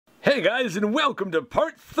Hey guys, and welcome to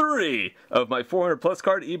part 3 of my 400 plus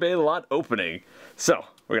card eBay lot opening. So,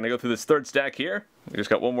 we're going to go through this third stack here. We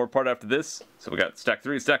just got one more part after this. So we got stack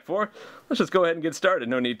 3, stack 4. Let's just go ahead and get started.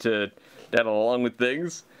 No need to daddle along with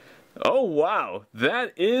things. Oh wow,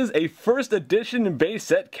 that is a first edition base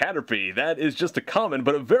set Caterpie. That is just a common,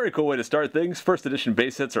 but a very cool way to start things. First edition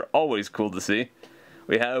base sets are always cool to see.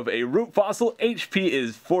 We have a root fossil. HP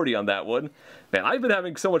is 40 on that one. Man, I've been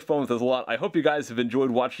having so much fun with this a lot. I hope you guys have enjoyed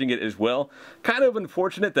watching it as well. Kind of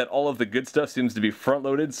unfortunate that all of the good stuff seems to be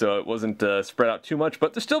front-loaded, so it wasn't spread out too much.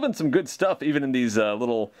 But there's still been some good stuff, even in these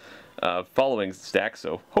little following stacks.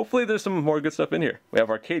 So hopefully there's some more good stuff in here. We have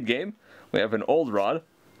Arcade Game. We have an Old Rod.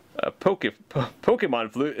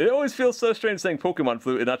 Pokemon Flute. It always feels so strange saying Pokemon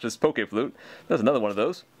Flute and not just Poke Flute. There's another one of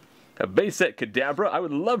those. A base set Kadabra. I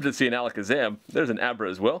would love to see an Alakazam. There's an Abra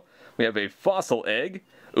as well. We have a Fossil Egg.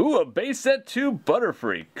 Ooh, a base set 2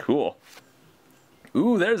 Butterfree. Cool.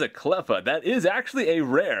 Ooh, there's a Cleffa. That is actually a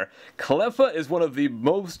rare. Cleffa is one of the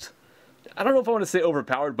most, I don't know if I want to say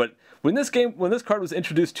overpowered, but when this card was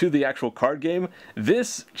introduced to the actual card game,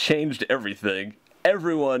 this changed everything.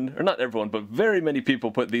 Everyone, or not everyone, but very many people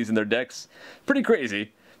put these in their decks. Pretty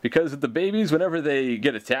crazy, because with the babies, whenever they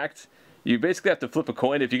get attacked, you basically have to flip a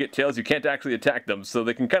coin. If you get tails, you can't actually attack them, so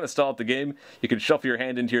they can kind of stall out the game. You can shuffle your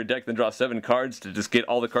hand into your deck, then draw 7 cards to just get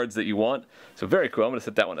all the cards that you want. So very cool. I'm going to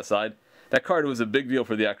set that one aside. That card was a big deal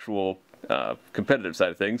for the actual competitive side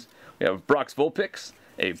of things. We have Brock's Vulpix,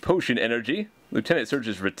 a Potion Energy, Lieutenant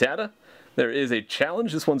Surge's Rattata. There is a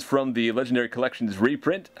challenge. This one's from the Legendary Collections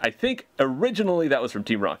reprint. I think originally that was from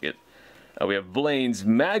Team Rocket. We have Blaine's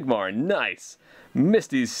Magmar, nice.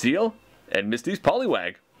 Misty's Seal, and Misty's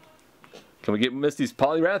Poliwag. Can we get Misty's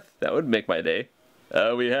Poliwrath? That would make my day.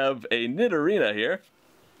 We have a Nidorina here.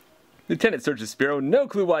 Lieutenant Surge's Spearow. No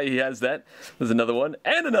clue why he has that. There's another one.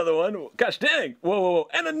 And another one. Gosh dang. Whoa, whoa, whoa.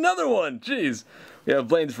 And another one. Jeez. We have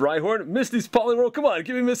Blaine's Rhyhorn. Misty's Poliwrath. Come on.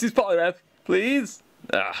 Give me Misty's Poliwrath. Please.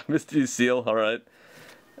 Ah, Misty's Seal. Alright.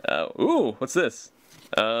 Ooh, what's this?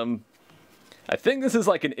 I think this is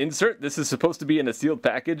like an insert. This is supposed to be in a sealed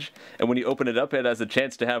package, and when you open it up, it has a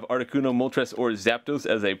chance to have Articuno, Moltres, or Zapdos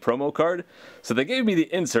as a promo card. So they gave me the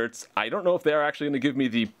inserts. I don't know if they are actually going to give me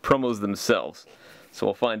the promos themselves. So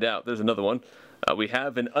we'll find out. There's another one. We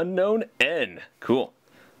have an Unknown N. Cool.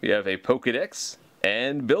 We have a Pokedex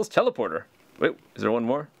and Bill's Teleporter. Wait, is there one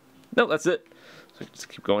more? No, that's it. So just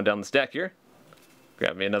keep going down the stack here.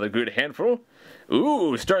 Grab me another good handful.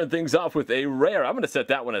 Ooh, starting things off with a rare. I'm going to set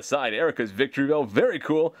that one aside. Erica's Victory Bell. Very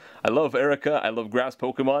cool. I love Erica. I love grass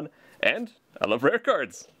Pokemon. And I love rare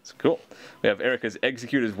cards. It's cool. We have Erica's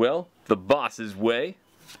Execute as well. The Boss's Way.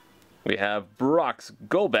 We have Brock's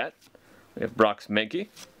Golbat. We have Brock's Mankey.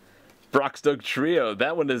 Brock's Doug Trio.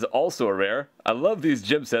 That one is also a rare. I love these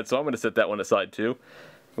gym sets, so I'm going to set that one aside too.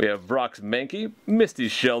 We have Brock's Mankey.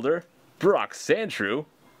 Misty's Shelter. Brock's Sandshrew.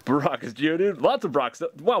 Brock's Geodude. Lots of Brock's.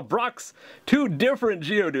 Wow, Brock's 2 different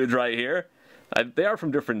Geodudes right here. They are from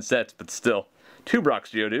different sets, but still. 2 Brock's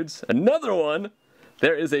Geodudes. Another one.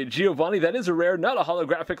 There is a Giovanni. That is a rare, not a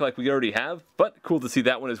holographic like we already have, but cool to see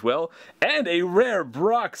that one as well. And a rare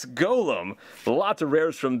Brock's Golem. Lots of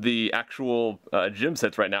rares from the actual gym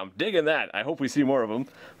sets right now. I'm digging that. I hope we see more of them.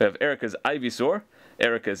 We have Erica's Ivysaur.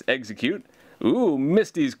 Erica's Execute. Ooh,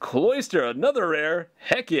 Misty's Cloyster. Another rare.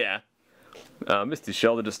 Heck yeah. Misty's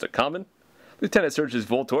Shelter, just a common. Lieutenant Surge's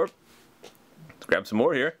Voltorb. Let's grab some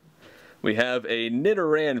more here. We have a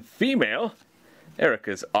Nidoran female.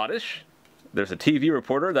 Erica's Oddish. There's a TV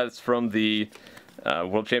reporter. That's from the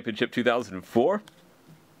World Championship 2004.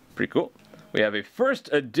 Pretty cool. We have a first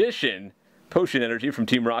edition Potion Energy from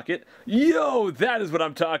Team Rocket. Yo, that is what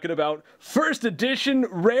I'm talking about. First edition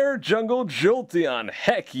rare Jungle Jolteon.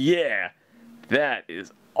 Heck yeah. That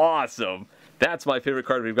is awesome. That's my favorite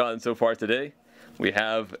card we've gotten so far today. We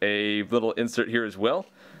have a little insert here as well.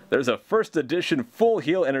 There's a first edition full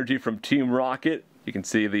heal energy from Team Rocket. You can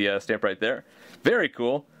see the stamp right there. Very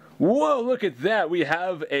cool. Whoa, look at that. We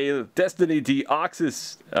have a Destiny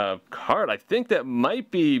Deoxys card. I think that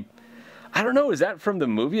might be, I don't know, is that from the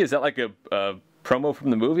movie? Is that like a promo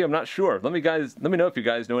from the movie? I'm not sure. Let me know if you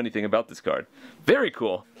guys know anything about this card. Very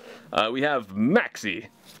cool. We have Maxi.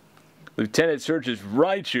 Lieutenant Surge's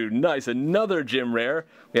Raichu. Nice. Another gym rare.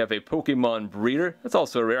 We have a Pokemon Breeder. That's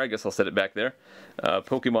also a rare. I guess I'll set it back there.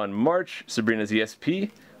 Pokemon March. Sabrina's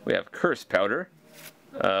ESP. We have Curse Powder.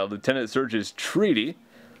 Lieutenant Surge's Treaty.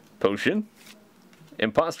 Potion.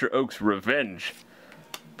 Imposter Oak's Revenge.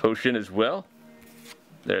 Potion as well.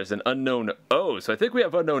 There's an Unknown O. So I think we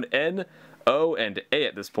have Unknown N, O, and A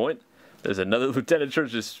at this point. There's another Lieutenant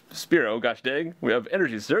Surge's Spearow. Gosh dang. We have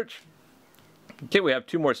Energy Search. Okay, we have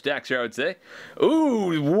 2 more stacks here, I would say.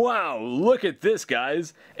 Ooh, wow, look at this,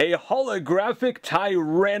 guys. A holographic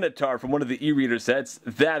Tyranitar from one of the e-reader sets.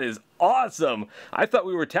 That is awesome. I thought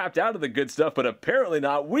we were tapped out of the good stuff, but apparently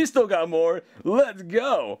not. We still got more. Let's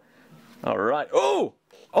go. All right. Oh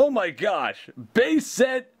my gosh. Base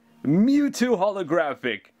set Mewtwo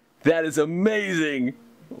holographic. That is amazing.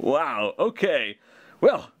 Wow, okay.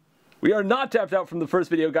 Well, we are not tapped out from the first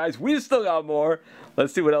video, guys. We still got more.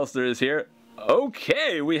 Let's see what else there is here.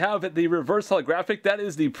 Okay, we have the reverse holographic. That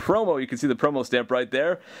is the promo. You can see the promo stamp right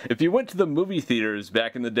there. If you went to the movie theaters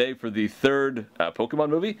back in the day for the 3rd Pokemon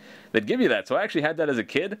movie, they'd give you that. So I actually had that as a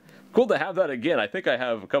kid. Cool to have that again. I think I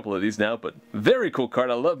have a couple of these now, but very cool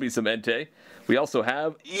card. I love me some Entei. We also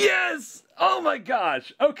have, yes! Oh my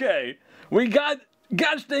gosh! Okay, we got,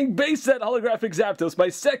 gosh dang, base set holographic Zapdos, my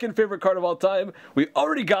 2nd favorite card of all time. We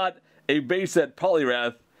already got a base set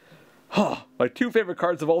Poliwrath. Oh, my 2 favorite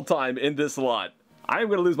cards of all time in this lot. I'm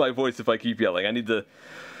going to lose my voice if I keep yelling. I need to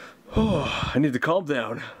calm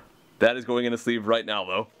down. That is going in a sleeve right now,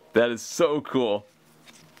 though. That is so cool.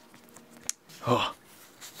 Oh.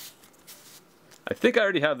 I think I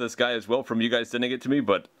already have this guy as well from you guys sending it to me,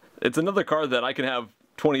 but it's another card that I can have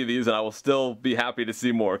 20 of these and I will still be happy to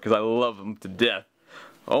see more because I love them to death.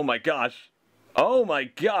 Oh my gosh. Oh my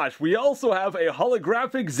gosh. We also have a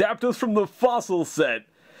holographic Zapdos from the Fossil set.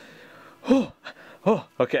 Oh,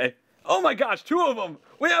 okay. Oh my gosh, 2 of them!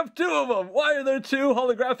 We have 2 of them! Why are there 2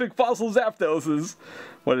 holographic Fossil Zapdoses?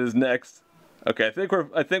 What is next? Okay,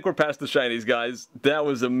 I think we're past the shinies, guys. That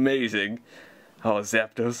was amazing. Oh,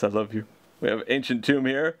 Zapdos, I love you. We have Ancient Tomb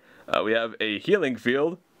here. We have a Healing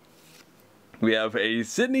Field. We have a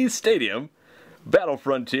Sydney Stadium. Battle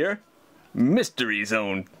Frontier. Mystery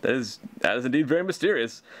Zone. That is indeed very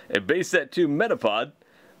mysterious. A base set 2 Metapod.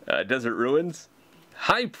 Desert Ruins.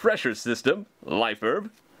 High Pressure System, Life Herb,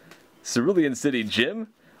 Cerulean City Gym,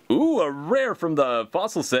 ooh, a rare from the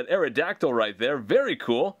Fossil set, Aerodactyl right there, very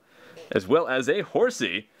cool, as well as a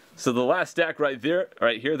Horsey. So the last stack right here,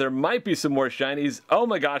 there might be some more shinies. Oh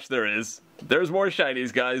my gosh, there is. There's more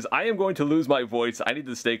shinies, guys. I am going to lose my voice. I need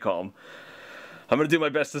to stay calm. I'm going to do my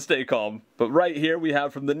best to stay calm. But right here we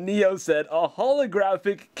have from the Neo set, a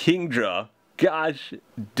holographic Kingdra. Gosh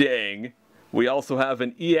dang. We also have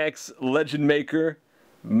an EX Legend Maker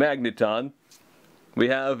Magneton. We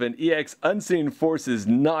have an EX Unseen Forces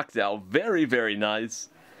Noctowl. Very, very nice.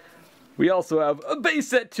 We also have a base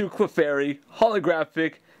set 2 Clefairy.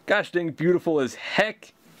 Holographic. Gosh dang, beautiful as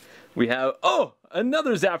heck. We have, oh,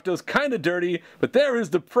 another Zapdos. Kind of dirty, but there is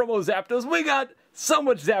the promo Zapdos. We got so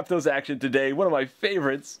much Zapdos action today. One of my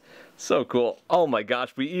favorites. So cool. Oh my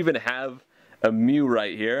gosh, we even have a Mew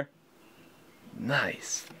right here.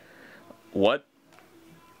 Nice. What?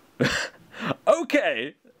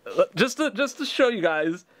 Okay, just to show you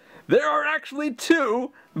guys, there are actually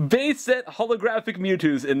 2 base set holographic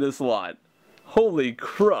Mewtwo's in this lot. Holy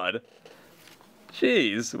crud.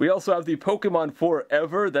 Jeez. We also have the Pokemon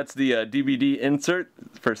Forever. That's the DVD insert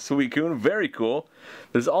for Suicune. Very cool.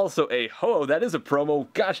 There's also a Ho-Oh. That is a promo.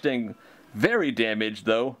 Gosh dang, very damaged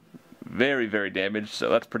though. Very, very damaged. So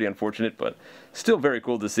that's pretty unfortunate, but still very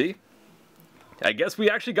cool to see. I guess we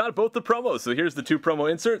actually got both the promos. So here's the 2 promo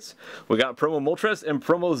inserts. We got promo Moltres and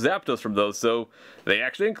promo Zapdos from those. So they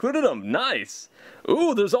actually included them. Nice.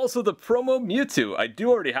 Ooh, there's also the promo Mewtwo. I do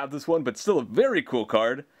already have this one, but still a very cool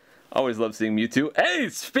card. Always love seeing Mewtwo. Hey,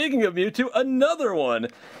 speaking of Mewtwo, another one.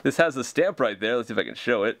 This has a stamp right there. Let's see if I can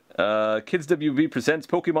show it. Kids WB presents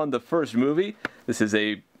Pokemon the First Movie. This is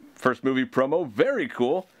a first movie promo. Very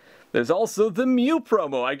cool. There's also the Mew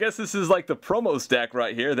promo. I guess this is like the promo stack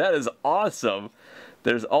right here. That is awesome.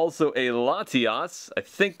 There's also a Latias. I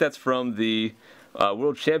think that's from the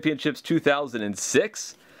World Championships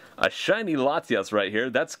 2006. A shiny Latias right here.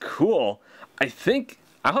 That's cool. I think,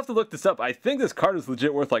 I'll have to look this up. I think this card is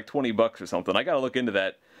legit worth like 20 bucks or something. I gotta look into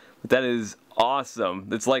that. But that is awesome.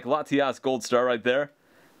 It's like Latias Gold Star right there.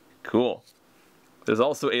 Cool. There's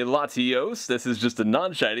also a Latios. This is just a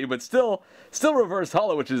non-shiny, but still reverse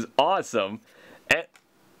holo, which is awesome. And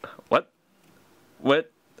what?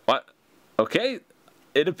 Okay.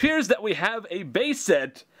 It appears that we have a base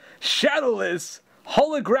set shadowless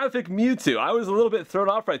holographic Mewtwo. I was a little bit thrown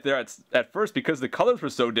off right there at first because the colors were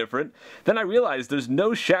so different. Then I realized there's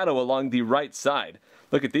no shadow along the right side.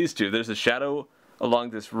 Look at these 2. There's a shadow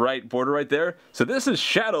along this right border right there. So this is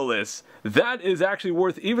shadowless. That is actually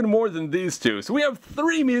worth even more than these 2. So we have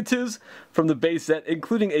 3 Mewtwo's from the base set,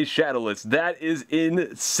 including a shadowless. That is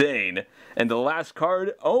insane. And the last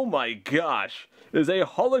card, oh my gosh, is a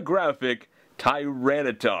holographic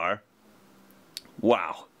Tyranitar.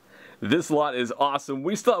 Wow. This lot is awesome.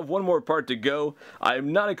 We still have one more part to go.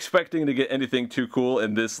 I'm not expecting to get anything too cool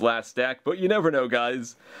in this last stack, but you never know,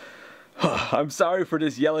 guys. I'm sorry for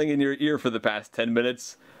just yelling in your ear for the past 10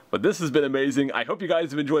 minutes, but this has been amazing. I hope you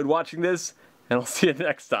guys have enjoyed watching this, and I'll see you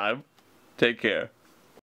next time. Take care.